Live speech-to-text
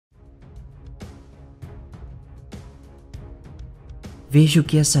Veja o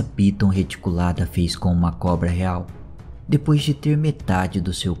que essa Píton Reticulada fez com uma cobra real, depois de ter metade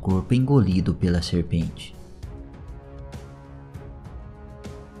do seu corpo engolido pela serpente.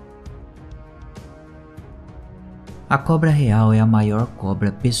 A cobra real é a maior cobra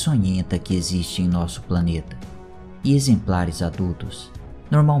peçonhenta que existe em nosso planeta, e exemplares adultos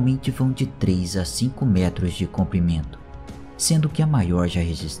normalmente vão de 3 a 5 metros de comprimento, sendo que a maior já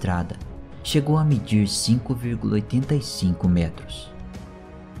registrada chegou a medir 5,85 metros.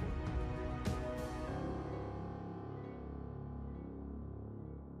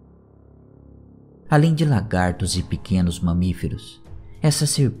 Além de lagartos e pequenos mamíferos, essas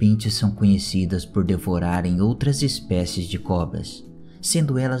serpentes são conhecidas por devorarem outras espécies de cobras,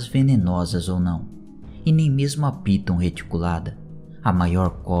 sendo elas venenosas ou não, e nem mesmo a Píton Reticulada, a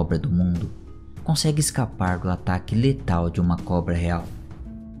maior cobra do mundo, consegue escapar do ataque letal de uma cobra real.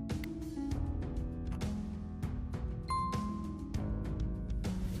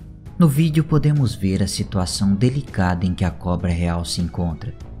 No vídeo podemos ver a situação delicada em que a cobra real se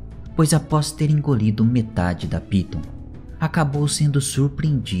encontra, pois após ter engolido metade da Píton, acabou sendo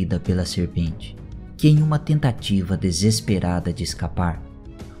surpreendida pela serpente, que em uma tentativa desesperada de escapar,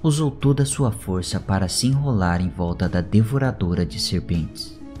 usou toda a sua força para se enrolar em volta da devoradora de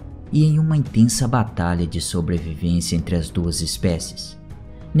serpentes. E em uma intensa batalha de sobrevivência entre as duas espécies,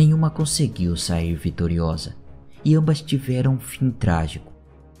 nenhuma conseguiu sair vitoriosa, e ambas tiveram um fim trágico,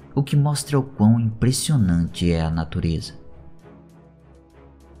 o que mostra o quão impressionante é a natureza.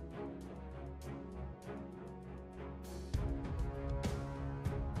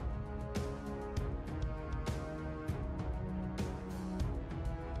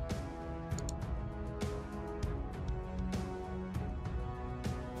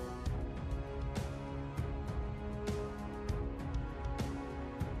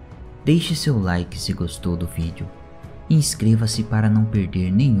 Deixe seu like se gostou do vídeo e inscreva-se para não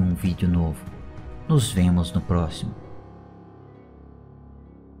perder nenhum vídeo novo. Nos vemos no próximo.